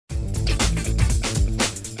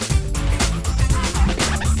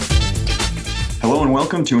and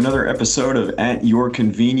welcome to another episode of At Your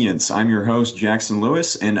Convenience. I'm your host, Jackson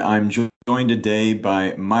Lewis, and I'm joined today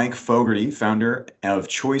by Mike Fogarty, founder of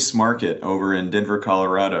Choice Market over in Denver,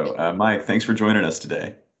 Colorado. Mike, thanks for joining us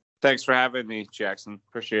today. Thanks for having me, Jackson.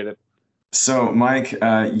 Appreciate it. So, Mike,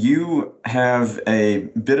 you have a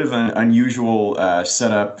bit of an unusual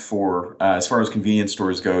setup for as far as convenience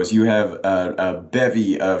stores goes. You have a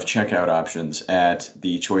bevy of checkout options at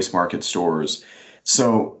the Choice Market stores.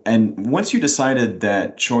 So, and once you decided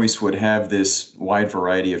that Choice would have this wide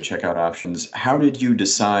variety of checkout options, how did you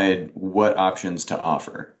decide what options to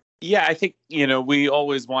offer? Yeah, I think, we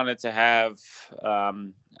always wanted to have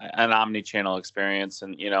an omni-channel experience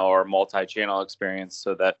and, or multi-channel experience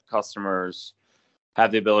so that customers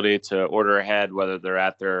have the ability to order ahead, whether they're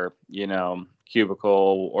at their,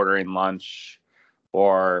 cubicle ordering lunch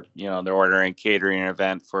or, they're ordering catering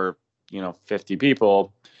event for, 50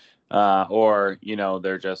 people. Or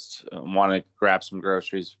they're just want to grab some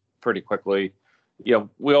groceries pretty quickly.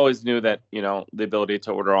 We always knew that the ability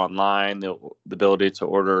to order online, the ability to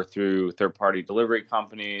order through third-party delivery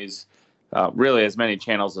companies, really as many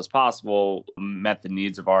channels as possible met the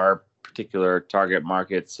needs of our particular target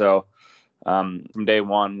market. So from day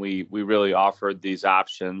one, we really offered these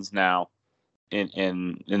options. Now,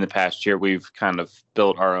 in the past year, we've kind of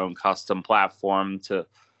built our own custom platform to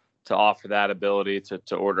offer that ability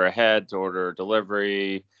to order ahead, to order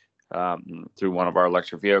delivery through one of our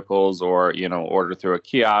electric vehicles, or order through a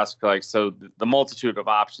kiosk. So the multitude of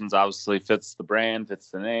options obviously fits the brand,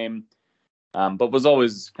 fits the name, but was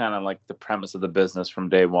always kind of like the premise of the business from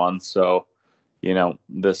day one. So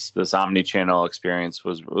this omni-channel experience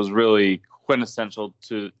was really quintessential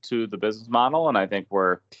to the business model, and I think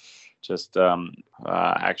we're just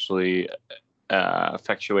actually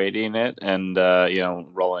effectuating it and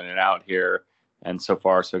rolling it out here, and so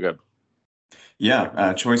far so good.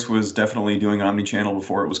 Yeah, Choice was definitely doing omni-channel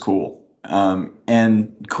before it was cool.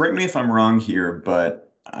 And correct me if I'm wrong here,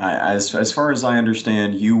 but as far as I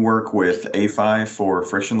understand, you work with AFI for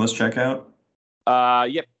frictionless checkout.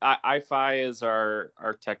 Yep, iFi is our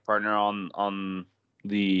tech partner on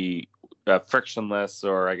the frictionless,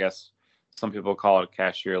 or I guess some people call it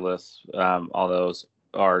cashierless. Although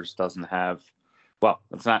ours doesn't have. Well,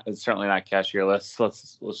 it's certainly not cashierless.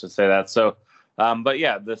 Let's just say that. So, but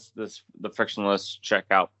yeah, the frictionless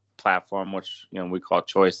checkout platform, which we call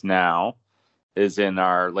Choice Now, is in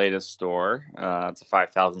our latest store. It's a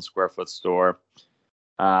 5,000 square foot store,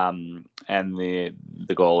 and the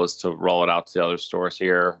goal is to roll it out to the other stores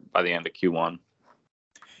here by the end of Q1.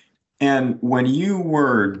 And when you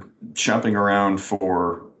were shopping around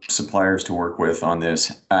for suppliers to work with on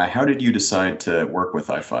this, how did you decide to work with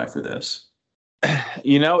iFi for this?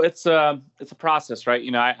 It's a process,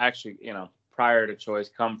 right? I actually, prior to Choice,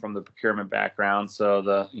 come from the procurement background, so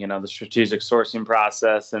the strategic sourcing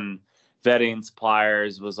process and vetting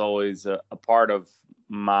suppliers was always a part of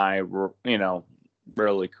my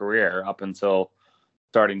early career up until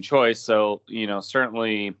starting Choice. So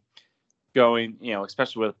certainly going,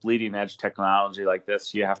 especially with bleeding edge technology like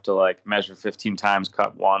this, you have to measure 15 times,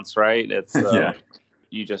 cut once, right? It's Yeah.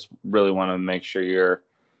 You just really want to make sure you're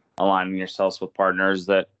aligning yourselves with partners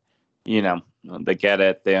that they get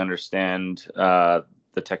it, they understand the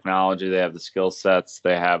technology, they have the skill sets,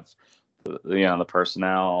 they have the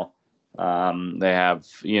personnel, they have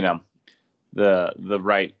the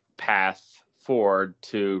right path forward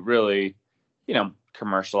to really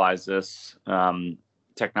commercialize this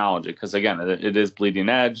technology, because again, it is bleeding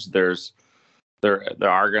edge. There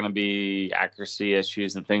are going to be accuracy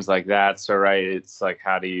issues and things like that. So right, it's like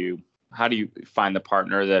how do you find the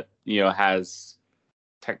partner that has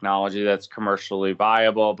technology that's commercially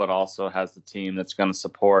viable, but also has the team that's going to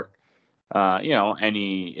support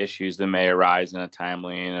any issues that may arise in a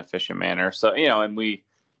timely and efficient manner. So and we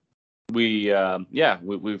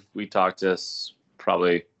talked to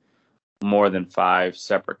probably more than 5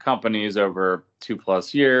 separate companies over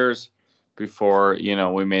 2+ years before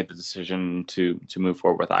we made the decision to move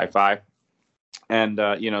forward with iFi. And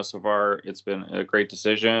so far it's been a great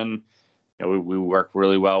decision. We work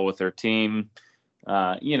really well with their team.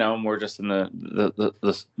 And we're just in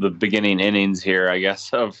the beginning innings here, I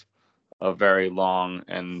guess, of a very long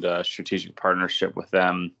and strategic partnership with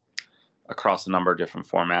them across a number of different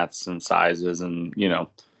formats and sizes. And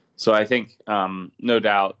so I think no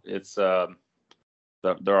doubt it's there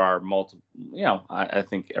are multiple. I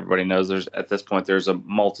think everybody knows there's a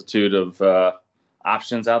multitude of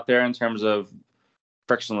options out there in terms of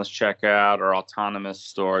frictionless checkout or autonomous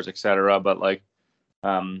stores, et cetera. But we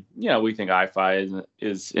think iFi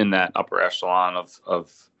is in that upper echelon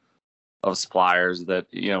of suppliers that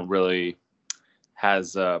really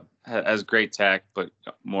has great tech, but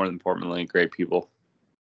more importantly, great people.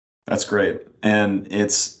 That's great. And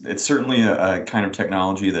it's certainly a kind of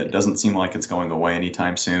technology that doesn't seem like it's going away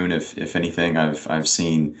anytime soon. If anything, I've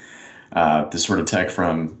seen this sort of tech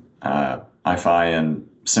from iFi and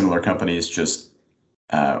similar companies just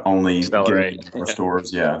only getting Accelerate. more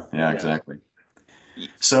stores. Yeah, Yeah. exactly.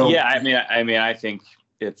 So Yeah, I think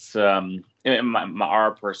it's in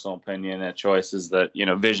our personal opinion at Choice is that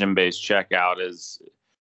vision-based checkout is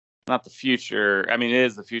not the future. I mean, it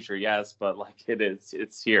is the future, yes, but like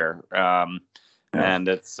it's here, yeah. and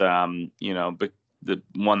it's but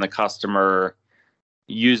when the customer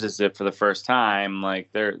uses it for the first time, like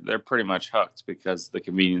they're pretty much hooked because the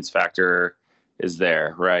convenience factor is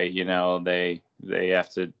there, right? They have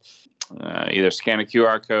to either scan a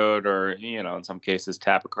QR code or in some cases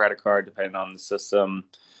tap a credit card depending on the system,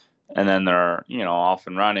 and then they're off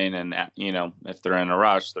and running. And if they're in a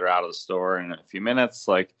rush, they're out of the store in a few minutes.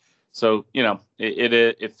 Like so,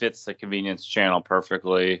 it fits the convenience channel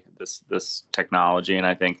perfectly. This technology, and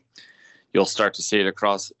I think you'll start to see it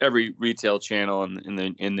across every retail channel in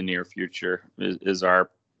the near future. Is our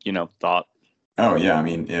thought. Oh yeah, I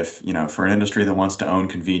mean, if for an industry that wants to own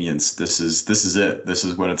convenience, this is it. This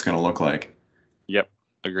is what it's going to look like. Yep,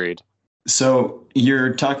 agreed. So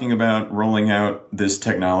you're talking about rolling out this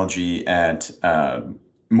technology at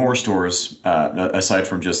more stores aside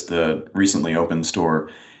from just the recently opened store.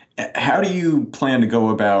 How do you plan to go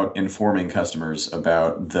about informing customers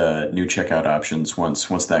about the new checkout options once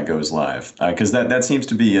that goes live? Because that seems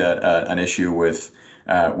to be an issue with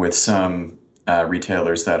some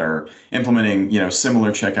retailers that are implementing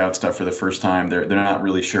similar checkout stuff for the first time. They're not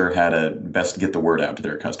really sure how to best get the word out to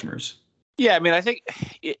their customers. Yeah, I mean, I think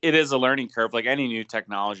it is a learning curve. Like any new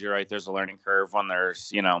technology, right? There's a learning curve when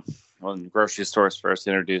when grocery stores first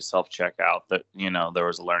introduced self-checkout, that, there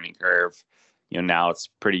was a learning curve. Now it's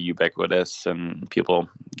pretty ubiquitous and people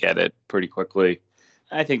get it pretty quickly.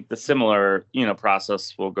 I think the similar,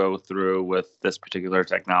 process will go through with this particular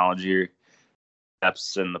technology.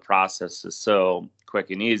 Steps in the process is so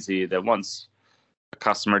quick and easy that once a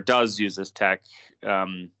customer does use this tech,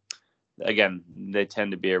 again, they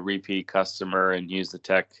tend to be a repeat customer and use the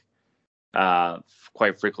tech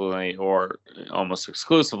quite frequently or almost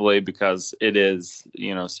exclusively because it is,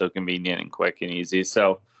 so convenient and quick and easy.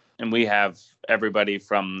 So, and we have everybody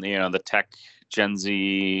from, the tech Gen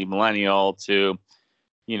Z millennial to,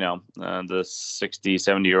 the 60,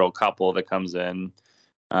 70-year-old couple that comes in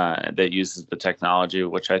that uses the technology,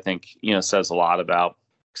 which I think, says a lot about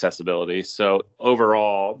accessibility. So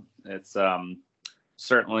overall, it's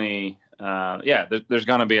certainly, there's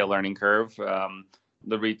going to be a learning curve.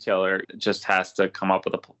 The retailer just has to come up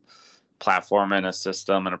with a platform and a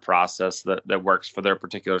system and a process that works for their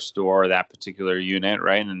particular store, that particular unit,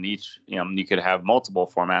 right? And each, you could have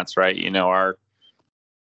multiple formats, right? Our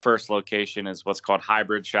first location is what's called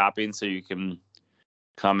hybrid shopping. So you can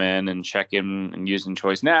come in and check in and using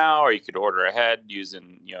Choice Now, or you could order ahead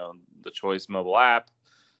using, the Choice mobile app.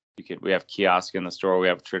 We have kiosk in the store. We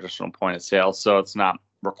have a traditional point of sale. So it's not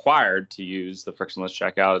required to use the frictionless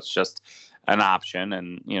checkout. It's just an option.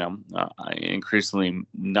 And, increasingly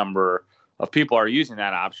number of people are using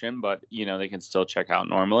that option, but, they can still check out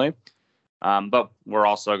normally. But we're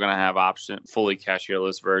also going to have fully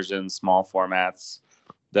cashierless versions, small formats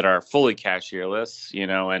that are fully cashierless,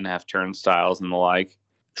 and have turnstiles and the like.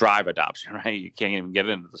 Drive adoption, right? You can't even get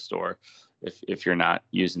into the store if you're not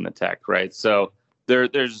using the tech, right? So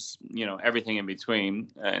there's everything in between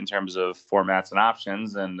in terms of formats and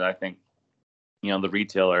options, and I think the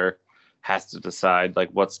retailer has to decide like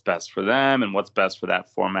what's best for them and what's best for that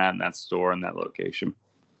format and that store and that location.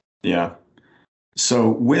 Yeah. So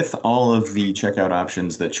with all of the checkout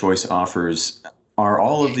options that Choice offers, are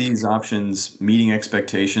all of these options meeting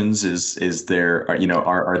expectations? Is there,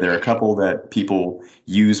 are there a couple that people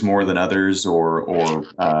use more than others, or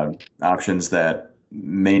options that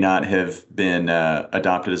may not have been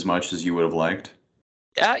adopted as much as you would have liked?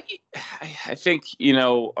 I think,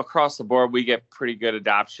 across the board, we get pretty good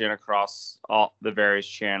adoption across all the various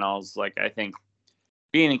channels. Like, I think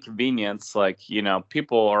being inconvenience, like,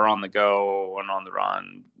 people are on the go and on the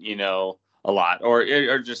run, a lot,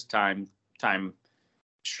 or just time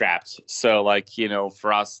strapped. So like,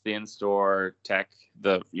 for us, the in-store tech,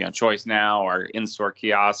 the, Choice Now, our in-store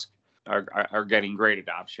kiosk are getting great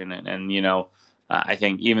adoption. And I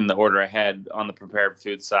think even the order ahead on the prepared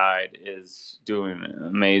food side is doing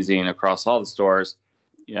amazing across all the stores.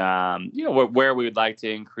 Where we would like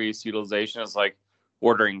to increase utilization is like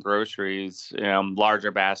ordering groceries,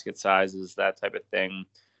 larger basket sizes, that type of thing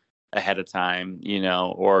ahead of time,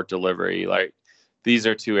 or delivery. Like these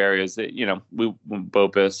are two areas that, we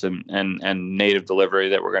BOPUS and native delivery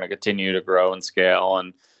that we're going to continue to grow and scale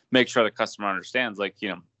and make sure the customer understands, like,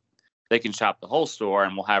 they can shop the whole store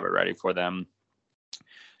and we'll have it ready for them,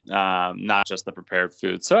 not just the prepared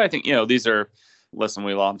food. So I think,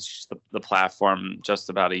 we launched the platform just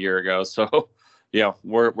about a year ago. So,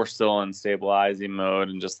 we're still in stabilizing mode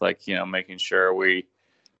and just like, making sure we,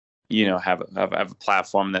 have a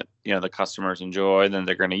platform that, the customers enjoy, then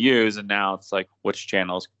they're going to use. And now it's like, which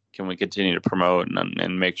channels can we continue to promote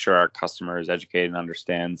and make sure our customer is educated and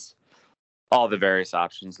understands all the various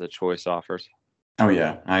options that Choice offers. Oh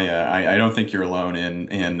yeah, I don't think you're alone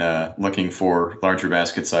in looking for larger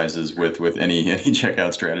basket sizes with any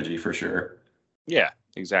checkout strategy for sure. Yeah,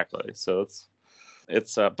 exactly. So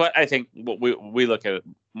it's but I think what we look at it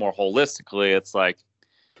more holistically. It's like,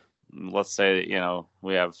 let's say,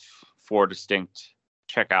 we have 4 distinct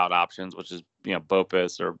checkout options, which is,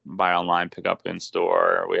 BOPUS or buy online, pick up in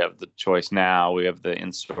store. We have the Choice Now. We have the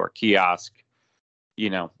in-store kiosk. We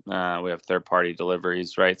have third-party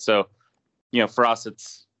deliveries, right? So, for us,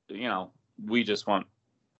 it's, we just want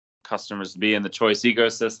customers to be in the Choice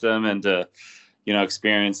ecosystem and to,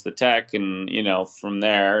 experience the tech. And, from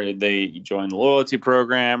there, they join the loyalty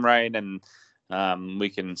program, right? And we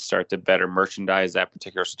can start to better merchandise that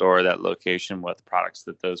particular store, that location, with products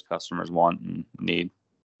that those customers want and need.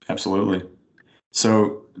 Absolutely.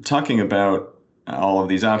 So talking about all of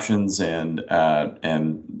these options and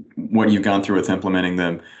what you've gone through with implementing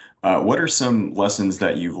them, what are some lessons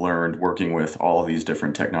that you've learned working with all of these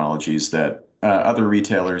different technologies that other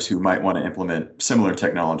retailers who might want to implement similar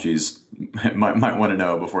technologies might want to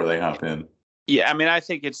know before they hop in? Yeah, I mean, I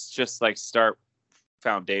think it's just like start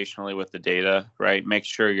foundationally with the data, right? Make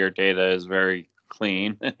sure your data is very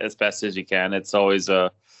clean as best as you can. It's always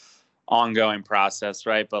a ongoing process,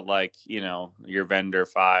 right? But like, your vendor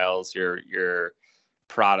files, your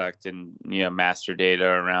product and, master data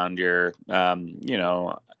around your,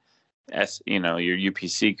 your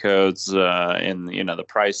UPC codes, and, the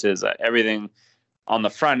prices, everything on the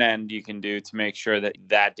front end you can do to make sure that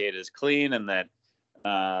data is clean and that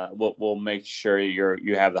we'll make sure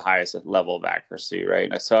you have the highest level of accuracy,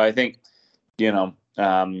 right? So I think,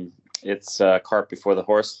 it's cart before the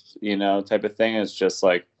horse, type of thing. It's just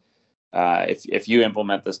like, if you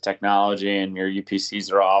implement this technology and your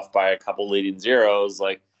UPCs are off by a couple leading zeros,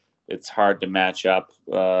 like it's hard to match up,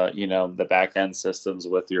 the back end systems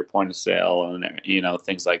with your point of sale and,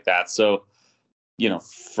 things like that. So,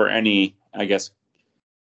 for any, I guess,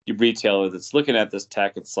 retailer that's looking at this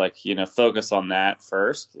tech, it's like, focus on that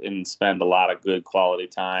first and spend a lot of good quality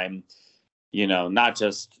time, not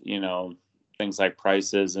just, things like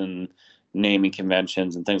prices and naming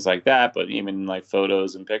conventions and things like that, but even like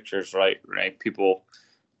photos and pictures, right? People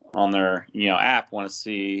on their, app want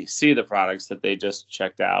to see the products that they just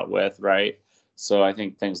checked out with, right? So I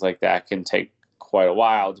think things like that can take quite a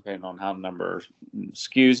while depending on how number of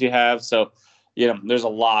SKUs you have. So, there's a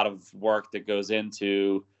lot of work that goes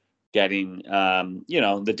into getting,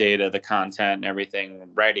 the data, the content, and everything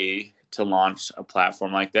ready to launch a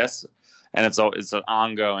platform like this. And it's an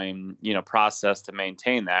ongoing, process to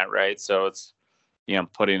maintain that, right? So it's,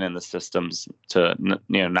 putting in the systems to,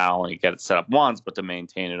 not only get it set up once, but to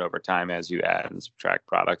maintain it over time as you add and subtract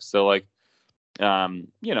products. So like,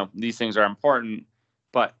 these things are important,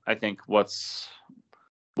 but I think what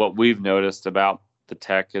we've noticed about the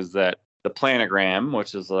tech is that the planogram,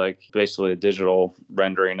 which is like basically a digital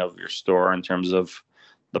rendering of your store in terms of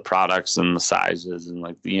the products and the sizes and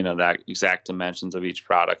like, that exact dimensions of each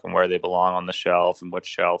product and where they belong on the shelf and which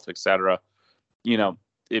shelf, et cetera,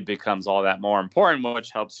 it becomes all that more important,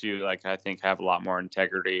 which helps you, like, I think, have a lot more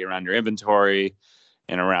integrity around your inventory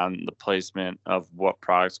and around the placement of what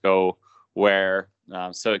products go where.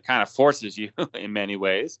 So it kind of forces you in many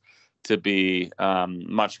ways to be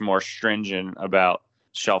much more stringent about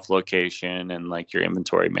shelf location and like your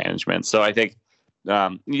inventory management. So I think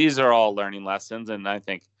these are all learning lessons, and I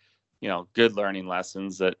think, good learning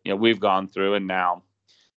lessons that, we've gone through, and now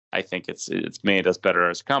I think it's made us better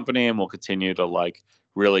as a company, and we'll continue to like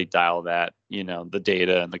really dial that, the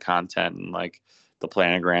data and the content and like the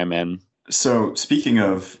planogram in. So speaking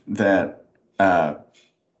of that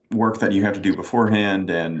work that you have to do beforehand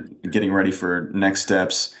and getting ready for next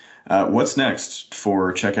steps, what's next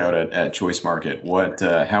for checkout at Choice Market?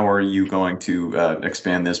 How are you going to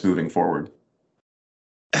expand this moving forward?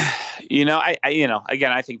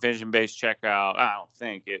 Again, I think vision-based checkout, I don't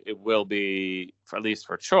think it will be, for, at least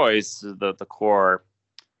for Choice, the core,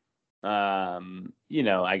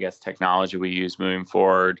 I guess, technology we use moving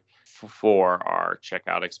forward for our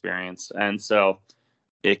checkout experience. And so,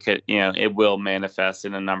 it could, it will manifest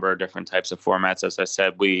in a number of different types of formats. As I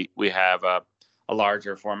said, we have a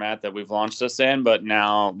larger format that we've launched this in, but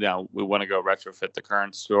now, we want to go retrofit the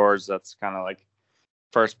current stores. That's kind of like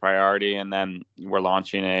first priority. And then we're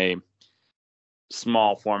launching a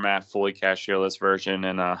small format, fully cashierless version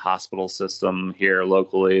in a hospital system here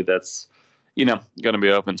locally that's, going to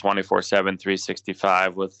be open 24/7,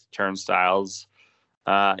 365 with turnstiles.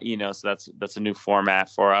 So that's a new format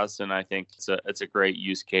for us, and I think it's a great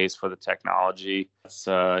use case for the technology. It's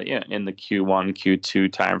in the Q1, Q2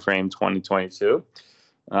 timeframe, 2022.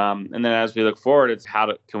 And then as we look forward, it's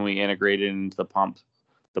can we integrate it into the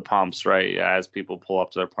pumps, right? As people pull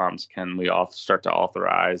up to their pumps, can we start to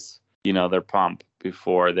authorize, their pump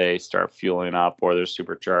before they start fueling up, or their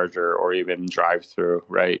supercharger, or even drive-through,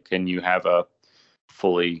 right? Can you have a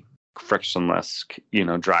fully frictionless,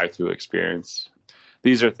 drive-through experience?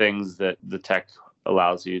 These are things that the tech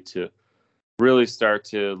allows you to really start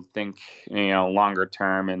to think, longer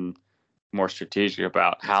term and more strategic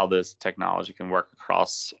about how this technology can work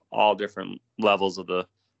across all different levels of the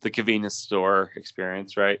convenience store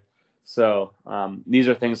experience, right? So these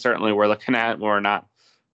are things certainly we're looking at. We're not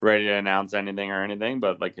ready to announce anything,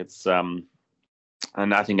 but like it's and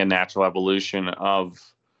I think a natural evolution of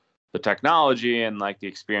the technology and like the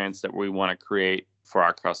experience that we want to create for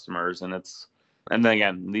our customers. And then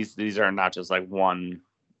again, these are not just like one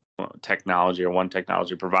technology or one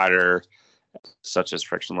technology provider, such as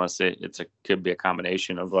frictionless. It could be a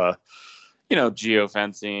combination of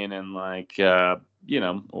geofencing and like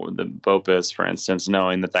or the BOPIS, for instance,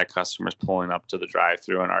 knowing that customer is pulling up to the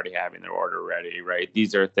drive-through and already having their order ready, right?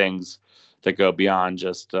 These are things that go beyond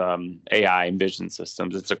just AI and vision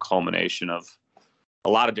systems. It's a culmination of a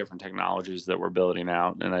lot of different technologies that we're building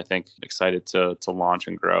out, and I think excited to launch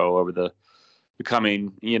and grow over the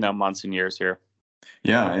coming months and years here.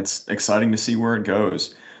 Yeah, it's exciting to see where it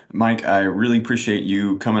goes. Mike, I really appreciate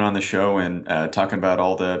you coming on the show and talking about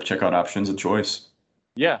all the checkout options at Choice.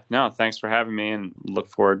 Yeah, no, thanks for having me, and look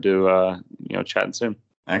forward to chatting soon.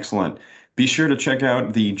 Excellent. Be sure to check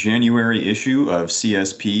out the January issue of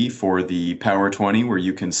CSP for the Power 20, where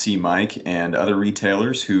you can see Mike and other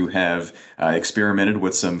retailers who have experimented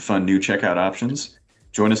with some fun new checkout options.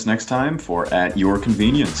 Join us next time for At Your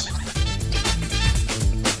Convenience.